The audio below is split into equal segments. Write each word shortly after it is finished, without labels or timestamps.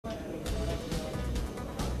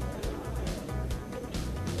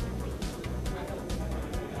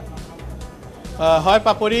হয়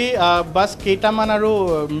পাপৰি বাস কেইটামান আৰু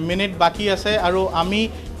মিনিট বাকি আছে আৰু আমি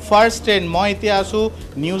ফাৰ্ষ্ট ট্ৰেণ্ড মই এতিয়া আছোঁ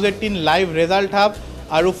নিউজ 18 লাইভ ৰেজাল্ট হাব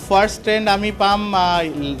আৰু ফাৰ্ষ্ট ট্ৰেণ্ড আমি পাম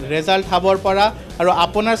ৰেজাল্ট হাবৰ পৰা আৰু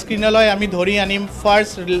আপোনাৰ স্ক্ৰীনলৈ আমি ধৰি আনিম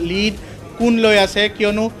ফাৰ্ষ্ট লিড কোন লৈ আছে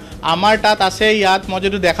কিয়নো আমাৰ তাত আছে ইয়াত মই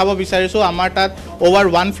যদি দেখাব বিচাৰিছোঁ আমাৰ তাত অভাৰ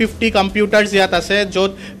 150 কম্পিউটাৰ্ছ ইয়াত আছে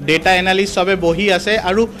য'ত ডেটা এনালিষ্ট সবে বহি আছে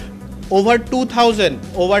আৰু over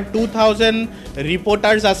 2000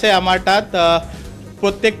 ৰিপৰ্টাৰ্ছ আছে আমাৰ তাত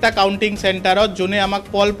প্ৰত্যেকটা কাউণ্টিং চেণ্টাৰত যোনে আমাক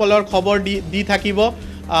পলৰ খবৰ দি থাকিব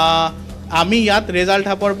আমি ইয়াত ৰেজাল্ট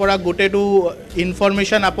হাবৰ পৰা গোটেইটো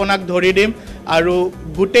ইনফৰমেশ্যন আপোনাক ধৰি দিম আৰু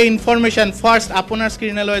গোটেই ইনফৰমেশ্যন ফাৰ্ষ্ট আপোনাৰ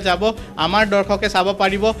স্ক্ৰীনলৈ যাব আমাৰ দৰ্শকে চাব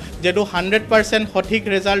পাৰিব যেটো 100% সঠিক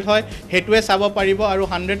ৰেজাল্ট হয় হেতুৱে চাব পাৰিব আৰু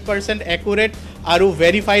 100% একুৰেট আৰু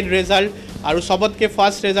ভেৰিফাইড ৰেজাল্ট আৰু সবতকে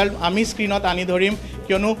ফাৰ্ষ্ট ৰেজাল্ট আমি স্ক্ৰীনত আনি ধৰিম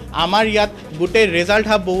কিয়নো আমাৰ ইয়াত গোটেই ৰেজাল্ট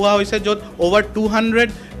হাব বহুৱা হৈছে য'ত অভাৰ 200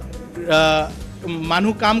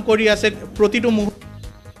 মানুহ কাম কৰি আছে প্ৰতিটো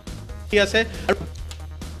মুহূৰ্ত আছে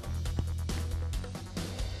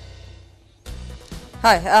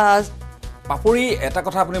হয় পাপৰি এটা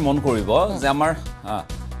কথা আপুনি মন কৰিব যে আমাৰ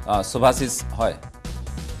সুভাশিস হয়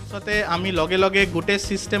সতে আমি লগে লগে গোটেই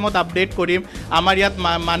সিস্টেমত আপডেট কৰিম আমাৰ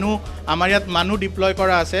ইয়াত মানুহ ডিপ্লয়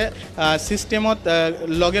কৰা আছে সিস্টেমত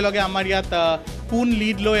লগে লগে আমাৰ ইয়াত কোন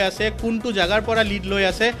লিড লৈ আছে কোনটো জাগাৰ পৰা লিড লৈ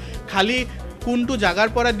আছে খালি কোনটো জাগাৰ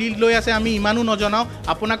পৰা লিড লৈ আছে আমি ইমানো নজনাও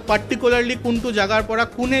আপোনাক পাৰ্টিকুলাৰলি কোনটো জাগাৰ পৰা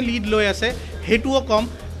কোনে লিড লৈ আছে হেতুও কম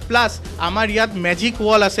প্লাস আমাৰ ইয়াত মেজিক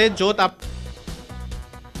ওয়াল আছে য'ত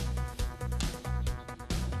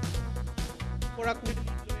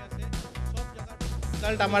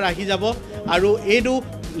ৰিজাল্ট আমাৰ আহি যাব আৰু এইটো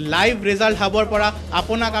লাইভ ৰেজাল্ট হাবৰ পৰা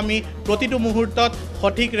আপোনাক আমি প্ৰতিটো মুহূৰ্তত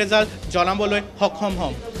সঠিক ৰেজাল্ট জনাবলৈ সক্ষম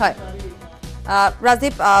হ'ম হয়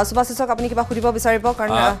ৰাজীৱ সুভাশিসক আপুনি কিবা খুদিব বিচাৰিব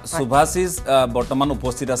কাৰণ সুভাশিস বৰ্তমান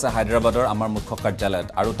উপস্থিত আছে হায়দৰাবাদৰ আমাৰ মুখ্য কাৰ্যালয়ত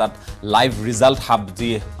আৰু তাত লাইভ ৰিজাল্ট হাব যি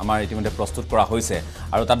আমাৰ ইতিমধ্যে প্ৰস্তুত কৰা হৈছে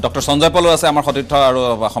আৰু তাত ডক্টৰ সঞ্জয় পলো আছে আমাৰ সতীৰ্থ আৰু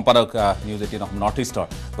সম্পাদক নিউজ 18 নৰ্থ ইষ্টৰ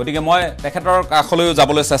গতিকে মই তেখেতৰ কাষলৈও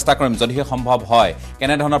যাবলৈ চেষ্টা কৰিম যদিহে সম্ভৱ হয়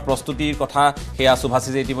কেনে ধৰণৰ প্ৰস্তুতিৰ কথা হেয়া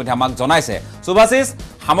সুভাশিসে ইতিমধ্যে আমাক জনাইছে সুভাশিস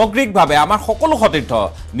সামগ্ৰিকভাৱে আমাৰ সকলো সতীৰ্থ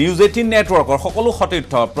নিউজ 18 নেটৱৰ্কৰ সকলো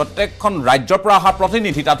সতীৰ্থ প্ৰত্যেকখন ৰাজ্যৰ পৰা অহা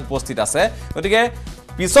প্ৰতিনিধি তাত উপস্থিত আছে গতিকে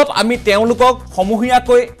পিছত আমি তেওঁলোকক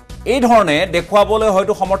সমূহীয়াকৈ এই ধৰণে দেখুৱাবলৈ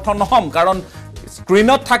হয়তো সমৰ্থন নহম কাৰণ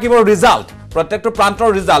স্ক্ৰীনত থাকিব ৰিজাল্ট প্ৰত্যেকটো প্ৰান্তৰ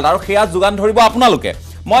ৰিজাল্ট আৰু হেয়া যোগান ধৰিব আপোনালোকে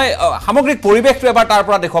মই সামগ্ৰিক পৰিৱেশটো এবাৰ তাৰ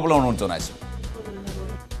পৰা দেখুৱাবলৈ অনুৰোধ জনাইছো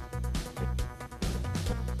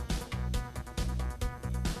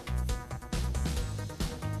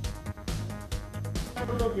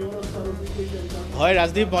হয়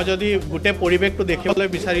ৰাজদীপ মই যদি গোটেই পৰিৱেশটো দেখিবলৈ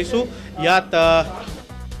বিচাৰিছোঁ ইয়াত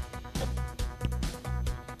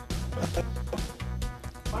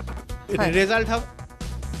ৰেজাল্ট হাব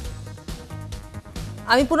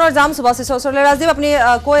আমি পুনৰ যাম সুভাশিসৰ ওচৰলৈ ৰাজীৱ আপুনি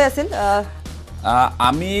কৈ আছিল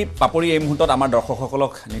আমি পাপৰি এই মুহূৰ্তত আমাৰ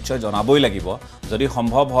দৰ্শকসকলক নিশ্চয় জনাবই লাগিব যদি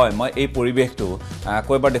সম্ভৱ হয় মই এই পৰিৱেশটো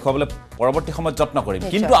কৈবাৰ দেখুৱাবলৈ পৰৱৰ্তী সময়ত যত্ন কৰিম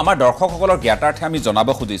কিন্তু আমাৰ দৰ্শকসকলৰ জ্ঞাতাৰ্থে আমি জনাব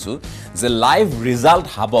খুজিছোঁ যে লাইভ ৰিজাল্ট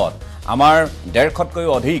হাবত আমাৰ 150তকৈ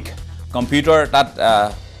অধিক কম্পিউটাৰ তাত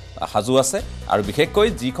হাজু আছে আৰু বিশেষকৈ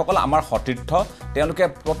যিসকল আমাৰ সতীৰ্থ তেওঁলোকে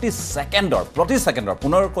প্ৰতি সেকেন্ডৰ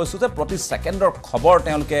পুনৰ কৈছো যে প্ৰতি সেকেন্ডৰ খবৰ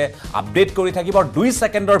তেওঁলোকে আপডেট কৰি থাকিব 2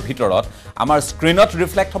 সেকেন্ডৰ ভিতৰত আমাৰ স্ক্ৰীনত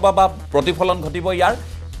ৰিফ্লেক্ট হ'ব বা প্ৰতিফলন ঘটিব ইয়াৰ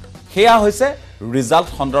হেয়া হৈছে ৰিজাল্ট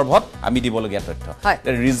সন্দৰ্ভত আমি দিবলগীয়া তথ্য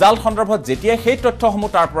ৰিজাল্ট সন্দৰ্ভত যেতিয়া সেই তথ্যসমূহ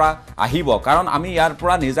তাৰ পৰা আহিব কাৰণ আমি ইয়াৰ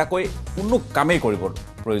পৰা নিজাকৈ কোনো কামেই কৰিব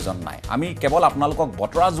প্ৰয়োজন নাই আমি কেৱল আপোনালোকক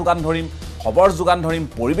বতৰা যোগান ধৰিম খবৰ যোগান ধৰিম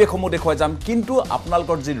পৰিৱেশসমূহ দেখুৱাই যাম কিন্তু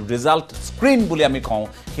আপোনালোকৰ যি ৰিজাল্ট স্ক্ৰীন বুলি আমি কওঁ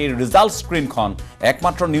সেই ৰিজাল্ট স্ক্ৰীনখন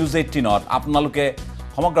একমাত্ৰ নিউজ 18ত আপোনালোকে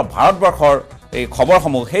সমগ্ৰ ভাৰতবৰ্ষৰ এই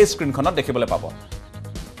খবৰসমূহ সেই স্ক্ৰীনখনত দেখিবলৈ পাব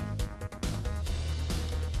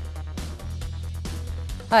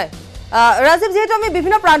হয় ৰাজীৱ যেহেতু আমি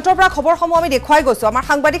বিভিন্ন প্ৰান্তৰ পৰা খবৰসমূহ আমি দেখুৱাই গৈছো আমাৰ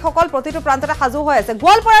সাংবাদিকসকল প্ৰতিটো প্ৰান্ততে সাজু হৈ আছে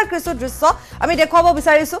গোৱালপাৰাৰ কিছু দৃশ্য আমি দেখুৱাব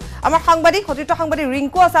বিচাৰিছো আমাৰ সাংবাদিক সতীৰ্থ সাংবাদিক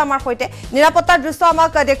ৰিংকু আছে আমাৰ সৈতে নিৰাপত্তাৰ দৃশ্য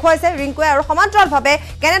আমাক দেখুৱাইছে ৰিংকুৱে আৰু সমান্তৰালভাৱে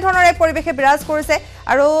কেনে ধৰণৰ এক পৰিৱেশে বিৰাজ কৰিছে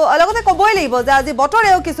আৰু লগতে ক'বই লাগিব যে আজি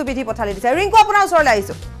বতৰেও কিছু বিধি পঠালি দিছে ৰিংকু আপোনাৰ ওচৰলৈ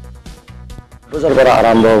আহিছো বজাৰ পৰা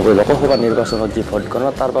আৰম্ভ হৈ লোকসভা নিৰ্বাচনত যি ভোট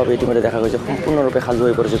গণনা তাৰ বাবে ইতিমধ্যে দেখা গৈছে সম্পূৰ্ণৰূপে সাজু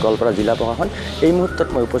হৈ পৰিছে গোৱালপাৰা জিলা প্ৰশাসন এই মুহূৰ্তত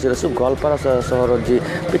মই উপস্থিত আছোঁ গোৱালপাৰা চহৰত যি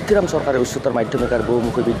পৃথ্বীৰাম চৰকাৰী উচ্চতৰ মাধ্যমিক আৰু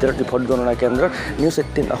বহুমুখী বিদ্যাৰ্থী ভোট গণনা কেন্দ্ৰৰ নিউজ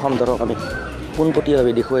 18 অসম দৰক আমি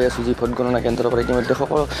পোনপটীয়াভাৱে দেখুৱাই আছোঁ যি ভোট গণনা কেন্দ্ৰৰ পৰা ইতিমধ্যে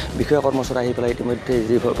সকলো বিষয়া কৰ্মচাৰী আহি পেলাই ইতিমধ্যে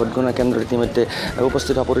যি ভোট গণনা কেন্দ্ৰত ইতিমধ্যে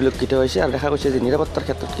উপস্থিত হোৱা পৰিলক্ষিত হৈছে আৰু দেখা গৈছে যে নিৰাপত্তাৰ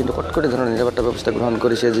ক্ষেত্ৰত কিন্তু কটকটি ধৰণৰ নিৰাপত্তা ব্যৱস্থা গ্ৰহণ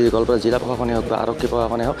কৰিছে যি গোৱালপাৰা জিলা প্ৰশাসনে হওক বা আৰক্ষী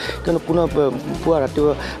প্ৰশাসনে হওক কিন্তু পুৱা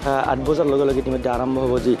ৰাতিপুৱা 8 বজাৰ লগে লগে ইতিমধ্যে আৰম্ভ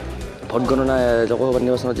হ'ব যি ভোট গণনা লোকসভা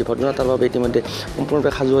নিৰ্বাচনত যি ভোট গণনা তাৰ বাবে ইতিমধ্যে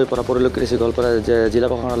সম্পূৰ্ণৰূপে সাজু হৈ পৰা পৰিলক্ষিত হৈছে গোৱালপাৰা জিলা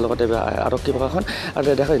প্ৰশাসনৰ লগতে আৰক্ষী প্ৰশাসন আৰু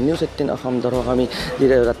দেখা নিউজ 18 অসম ধৰক আমি যি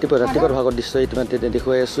ৰাতিপুৱাৰ ভাগৰ দৃশ্য ইতিমধ্যে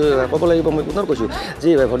দেখুৱাই আছোঁ ক'ব লাগিব মই পুনৰ কৈছোঁ যি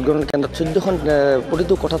ভোট গণনা কেন্দ্ৰত 14খন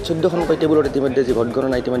প্ৰতিটো কথাত 14খনকৈ টেবুলত ইতিমধ্যে যি ভোট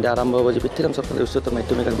গণনা ইতিমধ্যে আৰম্ভ হ'ব যি পৃথ্বীৰাম চৰকাৰী উচ্চতৰ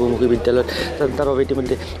মাধ্যমিক আৰু বহুমুখী বিদ্যালয়ত তাৰ বাবে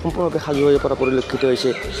ইতিমধ্যে সম্পূৰ্ণৰূপে সাজু হৈ পৰা পৰিলক্ষিত হৈছে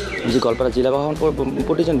যি গোৱালপাৰা জিলা প্ৰশাসন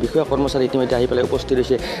প্ৰতিজন বিষয়া কৰ্মচাৰী ইতিমধ্যে আহি পেলাই উপস্থিত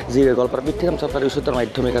হৈছে যি গোৱালপাৰা পৃথ্বীৰাম চৰকাৰী উচ্চতৰ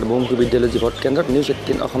মাধ্যমিক আৰু বহুমুখী বিদ্যালয়ৰ যি ভোট কেন্দ্ৰত নিউজ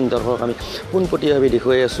 18 অসম দৰ্শক আমি পোনপটীয়াভাৱে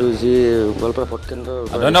দেখুৱাই আছোঁ যি গোৱালপাৰা ভোট কেন্দ্ৰ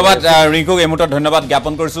ধন্যবাদ ৰিংকুক এই মুহূৰ্তত ধন্যবাদ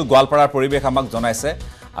জ্ঞাপন কৰিছোঁ গোৱালপাৰাৰ পৰিৱেশ আমাক জনাইছে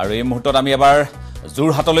আৰু এই মুহূৰ্তত আমি এবাৰ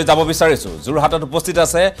যোৰহাটলৈ যাব বিচাৰিছোঁ যোৰহাটত উপস্থিত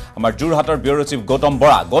আছে আমাৰ যোৰহাটৰ ব্যুৰ' চিফ গৌতম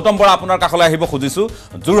বৰা আপোনাৰ কাষলৈ আহিব খুজিছোঁ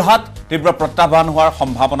যোৰহাট তীব্ৰ প্ৰত্যাহ্বান হোৱাৰ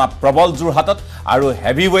সম্ভাৱনা প্ৰবল যোৰহাটত আৰু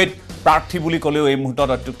হেভি ৱেইট প্ৰাৰ্থী বুলি ক'লেও এই মুহূৰ্তত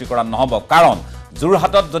অত্যুক্তি কৰা নহ'ব কাৰণ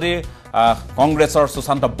যোৰহাটত যদি কংগ্ৰেছৰ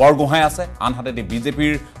সুশান্ত বৰগোহাঁই আছে আনহাতে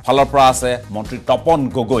বিজেপিৰ ফালৰ পৰা আছে মন্ত্ৰী তপন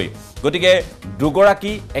গগৈ গতিকে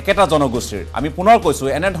দুগৰাকী একেটা জনগোষ্ঠীৰ আমি পুনৰ কৈছোঁ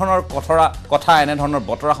এনেধৰণৰ কথা এনেধৰণৰ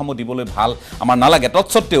বতৰাসমূহ দিবলৈ ভাল আমাৰ নালাগে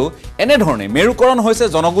তৎসত্ত্বেও এনেধৰণে মেৰুকৰণ হৈছে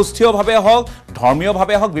জনগোষ্ঠীয়ভাৱে হওক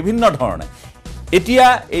ধৰ্মীয়ভাৱে হওক বিভিন্ন ধৰণে এতিয়া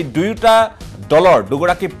এই দুয়োটা দলৰ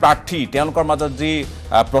দুগৰাকী প্ৰাৰ্থী তেওঁলোকৰ মাজত যি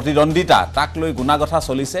প্ৰতিদ্বন্দ্বিতা তাক লৈ গুণাগথা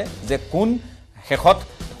চলিছে যে কোন শেষত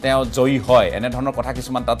তেওঁ জয়ী হয় এনেধৰণৰ কথা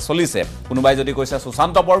কিছুমান তাত চলিছে কোনোবাই যদি কৈছে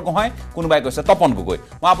সুশান্ত বৰগোহাঁই কোনোবাই কৈছে তপন গগৈ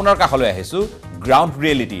মই আপোনাৰ কাষলৈ আহিছোঁ গ্ৰাউণ্ড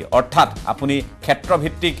ৰিয়েলিটি অৰ্থাৎ আপুনি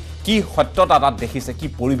ক্ষেত্ৰভিত্তিক কি সত্যতা তাত দেখিছে কি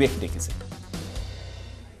পৰিৱেশ দেখিছে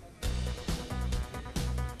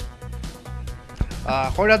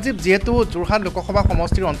ৰাজীৱ যিহেতু যোৰহাট লোকসভা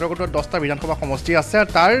সমষ্টিৰ অন্তৰ্গত 10টা বিধানসভা সমষ্টি আছে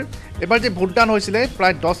তাৰ এবাৰ যে ভোটদান হৈছিলে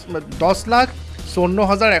প্ৰায়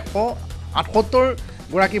 10,54,178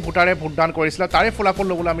 গৰাকী ভোটাৰে ভোটদান কৰিছিলে তাৰে ফলাফল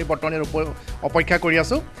ল'বলৈ আমি বৰ্তমানে অপেক্ষা কৰি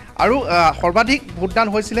আছোঁ আৰু সৰ্বাধিক ভোটদান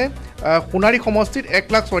হৈছিলে সোণাৰী সমষ্টিত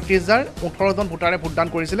 1,36,018জন ভোটাৰে ভোটদান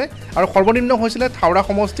কৰিছিলে আৰু সৰ্বনিম্ন হৈছিলে থাওৰা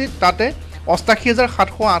সমষ্টিত তাতে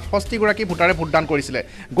 88,768 গৰাকী ভোটাৰে ভোটদান কৰিছিলে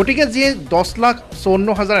গতিকে যিয়ে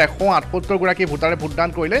 10,54,178 গৰাকী ভোটাৰে ভোটদান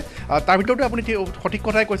কৰিলে তাৰ ভিতৰতে আপুনি সঠিক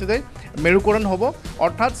কথাই কৈছে যে মেৰুকৰণ হ'ব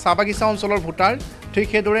অৰ্থাৎ চাহ বাগিচা অঞ্চলৰ ভোটাৰ ঠিক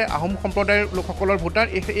সেইদৰে আহোম সম্প্ৰদায়ৰ লোকসকলৰ ভোটাৰ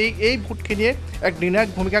এই ভোটখিনিয়ে এক নিৰ্ণায়ক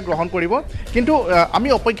ভূমিকা গ্ৰহণ কৰিব কিন্তু আমি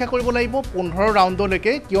অপেক্ষা কৰিব লাগিব 15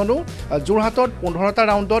 ৰাউণ্ডলৈকে কিয়নো যোৰহাটত 15টা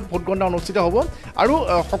ৰাউণ্ডত ভোটগণনা অনুষ্ঠিত হ'ব আৰু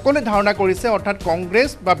সকলোৱে ধাৰণা কৰিছে অৰ্থাৎ কংগ্ৰেছ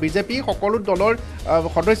বা বিজেপি সকলো দলৰ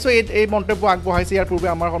সদস্যই এই মন্তব্য আগবঢ়াইছে ইয়াৰ পূৰ্বে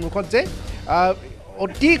আমাৰ সন্মুখত যে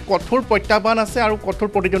অতি কঠোৰ প্ৰত্যাহ্বান আছে আৰু কঠোৰ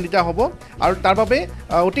প্ৰতিদ্বন্দ্বিতা হ'ব আৰু তাৰ বাবে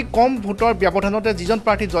অতি কম ভোটৰ ব্যৱধানতে যিজন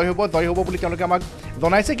প্ৰাৰ্থী জয় হ'ব বুলি তেওঁলোকে আমাক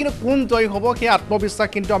জনাইছে কিন্তু কোন জয় হ'ব সেই আত্মবিশ্বাস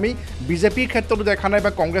কিন্তু আমি বিজেপিৰ ক্ষেত্ৰতো দেখা নাই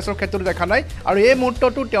বা কংগ্ৰেছৰ ক্ষেত্ৰতো দেখা নাই আৰু এই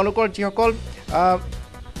মুহূৰ্ততো তেওঁলোকৰ যিসকল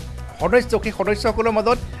সদস্যসকলৰ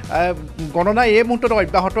মাজত গণনা এই মুহূৰ্তত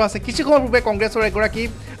অব্যাহত আছে কিছু সময় পূৰ্বে কংগ্ৰেছৰ এগৰাকী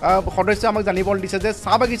সদস্যই আমাক জানিবলৈ দিছে যে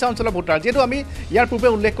চাহ বাগিচা অঞ্চলৰ ভোটাৰ যিহেতু আমি ইয়াৰ পূৰ্বে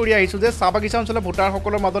উল্লেখ কৰি আহিছোঁ যে চাহ বাগিচা অঞ্চলৰ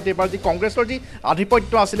ভোটাৰসকলৰ মাজত এইবাৰ যি কংগ্ৰেছৰ যি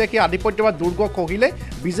আধিপত্য আছিলে সেই আধিপত্য বা দুৰ্গ খহিলে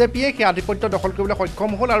বিজেপিয়ে সেই আধিপত্য দখল কৰিবলৈ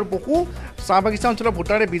সক্ষম হ'ল আৰু বহু চাহ বাগিচা অঞ্চলৰ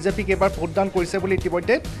ভোটাৰে বিজেপিক এইবাৰ ভোটদান কৰিছে বুলি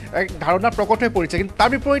ইতিমধ্যে এক ধাৰণা প্ৰকট হৈ পৰিছে কিন্তু তাৰ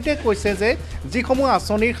বিপৰীতে কৈছে যে যিসমূহ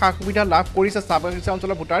আঁচনিৰ সা সুবিধা লাভ কৰিছে চাহ বাগিচা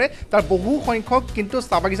অঞ্চলৰ ভোটাৰে তাৰ বহু সংখ্যক কিন্তু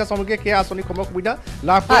চাহ বাগিচা শ্ৰমিকে সেই আঁচনিসমূহৰ সুবিধা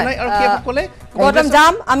লাভ কৰা নাই আৰু সেইসকলে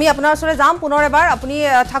যাম আমি আপোনাৰ ওচৰলৈ যাম পুনৰ এবাৰ আপুনি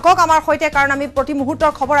থাকক আমাৰ সৈতে কাৰণ আমি প্ৰতি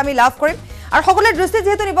মুহূৰ্তৰ খবৰ আমি লাভ কৰিম আৰু সকলোৰে দৃষ্টি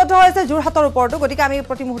যেহেতু নিবদ্ধ হৈছে যোৰহাটৰ ওপৰতো গতিকে আমি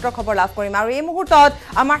প্ৰতি মুহূৰ্তৰ খবৰ লাভ কৰিম আৰু এই মুহূৰ্তত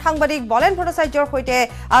আমাৰ সাংবাদিক বলেন ভট্টাচাৰ্যৰ সৈতে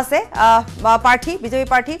আছে প্ৰাৰ্থী বিজেপি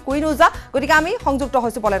প্ৰাৰ্থী কুইন ওজা গতিকে আমি সংযুক্ত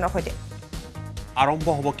হৈছোঁ বলেনৰ সৈতে আৰম্ভ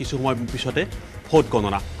হ'ব কিছু সময় পিছতে ভোট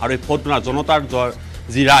গণনা আৰু এই ভোট গণনা জনতাৰ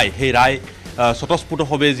যি ৰায় সেই ৰায়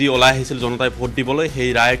স্বতঃস্ফূৰ্তভাৱে যি ওলাই আহিছিল জনতাই ভোট দিবলৈ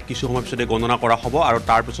সেই ৰায় কিছু সময় পিছতে গণনা কৰা হ'ব আৰু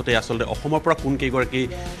তাৰপিছতে আচলতে অসমৰ পৰা কোন কেইগৰাকী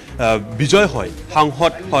বিজয় হয়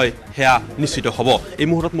সাংসদ হয় সেয়া নিশ্চিত হ'ব এই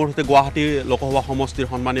মুহূৰ্তত মোৰ সৈতে গুৱাহাটী লোকসভা সমষ্টিৰ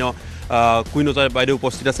সন্মানীয় কুইন ওজা বাইদেউ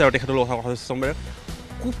উপস্থিত আছে আৰু তেখেতৰ লগত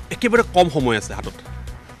খুব একেবাৰে কম সময় আছে হাতত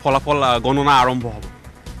ফলাফল গণনা আৰম্ভ হ'ব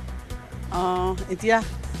এতিয়া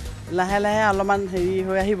লাহে লাহে অলপমান হেৰি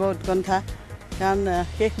হৈ আহিব উৎকণ্ঠা কাৰণ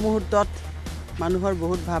শেষ মুহূৰ্তত মানুহৰ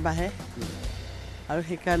বহুত ভাৱ আহে আৰু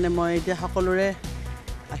সেইকাৰণে মই এতিয়া সকলোৰে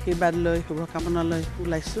আশীৰ্বাদ লৈ শুভকামনা লৈ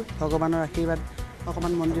ওলাইছোঁ ভগৱানৰ আশীৰ্বাদ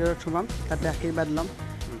অকণমান মন্দিৰত সোমাম তাতে আশীৰ্বাদ ল'ম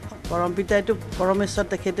পৰম পিতাইতো পৰমেশ্বৰ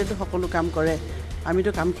তেখেতেতো সকলো কাম কৰে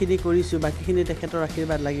আমিতো কামখিনি কৰিছোঁ বাকীখিনি তেখেতৰ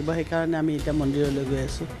আশীৰ্বাদ লাগিব সেইকাৰণে আমি এতিয়া মন্দিৰলৈ গৈ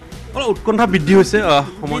আছোঁ অলপ উৎকণ্ঠা বৃদ্ধি হৈছে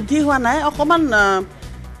বৃদ্ধি হোৱা নাই অকণমান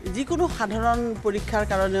যিকোনো সাধাৰণ পৰীক্ষাৰ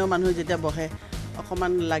কাৰণেও মানুহ যেতিয়া বহে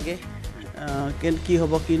অকণমান লাগে কি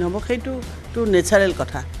হ'ব কি নহ'ব সেইটোতো নেচাৰেল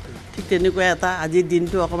কথা ঠিক তেনেকুৱা এটা আজিৰ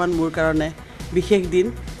দিনটো অকণমান মোৰ কাৰণে বিশেষ দিন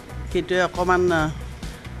সেইটোৱে অকণমান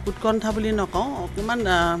উৎকণ্ঠা বুলি নকওঁ অকণমান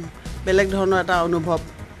বেলেগ ধৰণৰ এটা অনুভৱ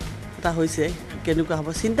এটা হৈছে কেনেকুৱা হ'ব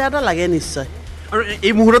চিন্তা এটা লাগে নিশ্চয় আৰু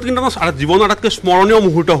এই মুহূৰ্তত কিন্তু আমাৰ জীৱনৰ আটাইতকৈ স্মৰণীয়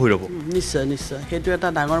মুহূৰ্ত হৈ ৰ'ব নিশ্চয় নিশ্চয় সেইটো এটা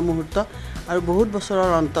ডাঙৰ মুহূৰ্ত আৰু বহুত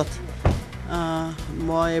বছৰৰ অন্তত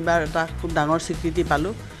মই এবাৰ এটা খুব ডাঙৰ স্বীকৃতি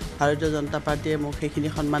পালোঁ ভাৰতীয় জনতা পাৰ্টীয়ে মোক সেইখিনি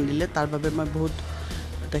সন্মান দিলে তাৰ বাবে মই বহুত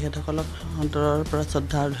তেখেতসকলক অন্তৰৰ পৰা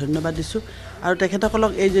শ্ৰদ্ধা আৰু ধন্যবাদ দিছোঁ আৰু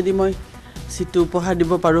তেখেতসকলক এই যদি মই চিটটো উপহাৰ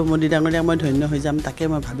দিব পাৰোঁ মোদী ডাঙৰীয়াক মই ধন্য হৈ যাম তাকে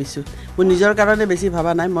মই ভাবিছোঁ মোৰ নিজৰ কাৰণে বেছি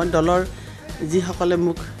ভবা নাই মই দলৰ যিসকলে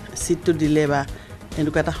মোক চিটটো দিলে বা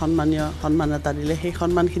এনেকুৱা এটা সন্মান এটা দিলে সেই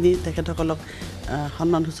সন্মানখিনি তেখেতসকলক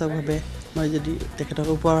সন্মানসূচকভাৱে মই যদি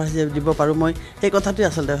তেখেতসকলক উপহাৰ দিব পাৰোঁ মই সেই কথাটোৱে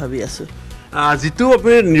আচলতে ভাবি আছোঁ যিটো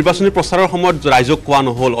আপুনি নিৰ্বাচনী প্ৰচাৰৰ সময়ত ৰাইজক কোৱা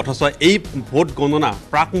নহ'ল অথচ এই ভোট গণনা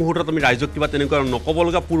প্ৰাক মুহূৰ্তত আমি ৰাইজক কিবা তেনেকুৱা নক'ব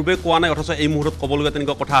লগা পূৰ্বে কোৱা নাই অথচ এই মুহূৰ্তত ক'ব লগা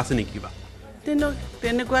তেনেকুৱা কথা আছে নেকি কিবা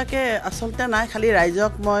তেনেকুৱাকৈ আচলতে নাই খালি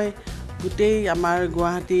ৰাইজক মই গোটেই আমাৰ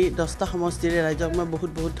গুৱাহাটী 10টা সমষ্টিৰে ৰাইজক মই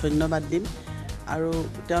বহুত বহুত ধন্যবাদ দিম আৰু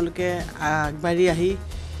তেওঁলোকে আগবাঢ়ি আহি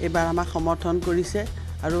এইবাৰ আমাক সমৰ্থন কৰিছে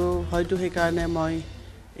আৰু হয়তো সেইকাৰণে মই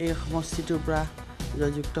এই সমষ্টিটোৰ পৰা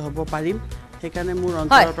জয়যুক্ত হ'ব পাৰিম সেইকাৰণে মোৰ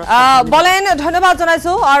অন্তৰৰ পৰা বলেন ধন্যবাদ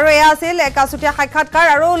জনাইছো আৰু এয়া আছিল একাচুতীয়া সাক্ষাৎকাৰ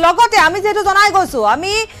আৰু লগতে আমি যেহেতু জনাই গৈছো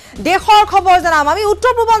আমি দেশৰ খবৰ জানাম আমি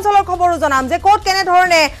উত্তৰ পূৰ্বাঞ্চলৰ খবৰো জানাম যে ক'ত কেনে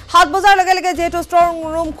ধৰণে 7 বজাৰ লগে লগে যেহেতু ষ্ট্ৰং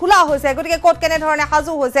ৰুম খোলা হৈছে গতিকে ক'ত কেনে ধৰণে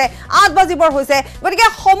সাজু হৈছে 8 বাজিবৰ হৈছে গতিকে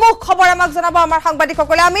সমুখ খবৰ আমাক জনাব আমাৰ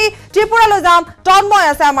সাংবাদিকসকলে আমি ত্ৰিপুৰালৈ যাম তন্ময়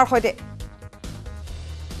আছে আমাৰ সৈতে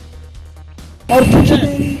और कुछ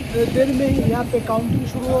देर में ही यहाँ पे काउंटिंग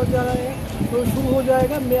शुरू हो जा रहा है तो शुरू हो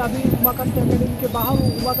जाएगा मैं अभी उमाकांत एकेडमी के बाहर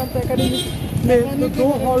हूँ उमाकांत एकेडमी में 2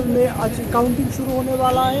 हॉल में आज काउंटिंग शुरू होने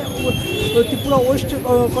वाला है और त्रिपुरा वेस्ट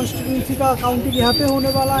कॉन्स्टिट्यूंसी का काउंटिंग यहाँ पे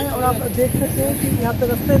होने वाला है और आप देख सकते हैं कि यहाँ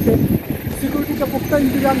पे रास्ते पे सिक्योरिटी का पुख्ता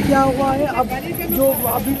इंतजाम किया हुआ है अब जो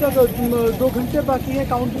अभी तक 2 घंटे बाकी है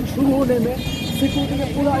काउंटिंग शुरू होने में सिक्योरिटी का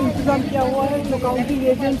पूरा इंतजाम किया हुआ है जो काउंटिंग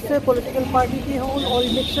एजेंट्स है पॉलिटिकल पार्टी के हों और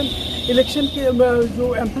इलेक्शन के जो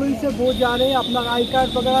एम्प्लॉइज है वो जा रहे हैं अपना आई कार्ड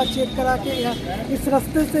वगैरह चेक करा के इस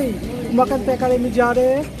रास्ते से ही उमाकांत एकेडमी जा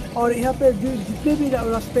रहे हैं और यहाँ पे जितने भी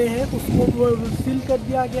रास्ते हैं उसको सील कर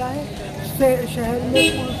दिया गया है शहर में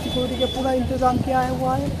सिक्योरिटी का पूरा इंतजाम किया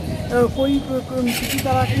हुआ है कोई किसी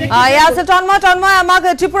तरह की তন্ময় আমাক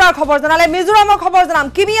ত্ৰিপুৰাৰ খবৰ জনালে মিজোৰামৰ খবৰ জনাম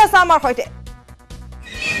কিমি আছে আমাৰ সৈতে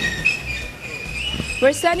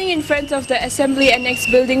We're standing in front of the Assembly Annex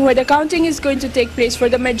building where the counting is going to take place for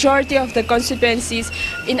the majority of the constituencies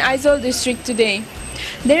in Aizawl district today.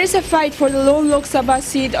 There is a fight for the lone Lok Sabha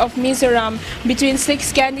seat of Mizoram between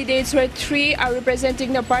 6 candidates where 3 are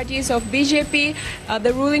representing the parties of BJP,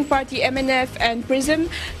 the ruling party MNF and PRISM,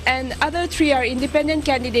 and other 3 are independent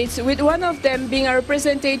candidates with one of them being a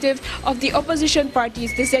representative of the opposition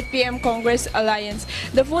parties, the ZPM Congress Alliance.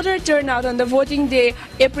 The voter turnout on the voting day,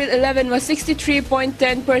 April 11, was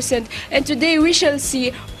 63.10%, and today we shall see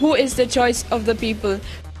who is the choice of the people.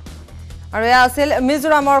 আৰু এয়া আছিল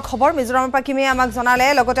মিজোৰামৰ খবৰ মিজোৰামৰ পৰা কিমি আমাক জনালে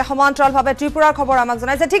লগতে সমান্তৰালভাৱে ত্ৰিপুৰাৰ খবৰ আমাক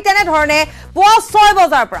জনাইছে ঠিক তেনে ধৰণে পুৱা 6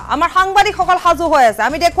 বজাৰ পৰা আমাৰ সাংবাদিকসকল সাজু হৈ আছে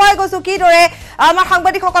আমি দেখুৱাই গৈছো কিদৰে আমাৰ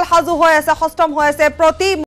সাংবাদিকসকল সাজু হৈ আছে সষ্টম হৈ আছে প্ৰতি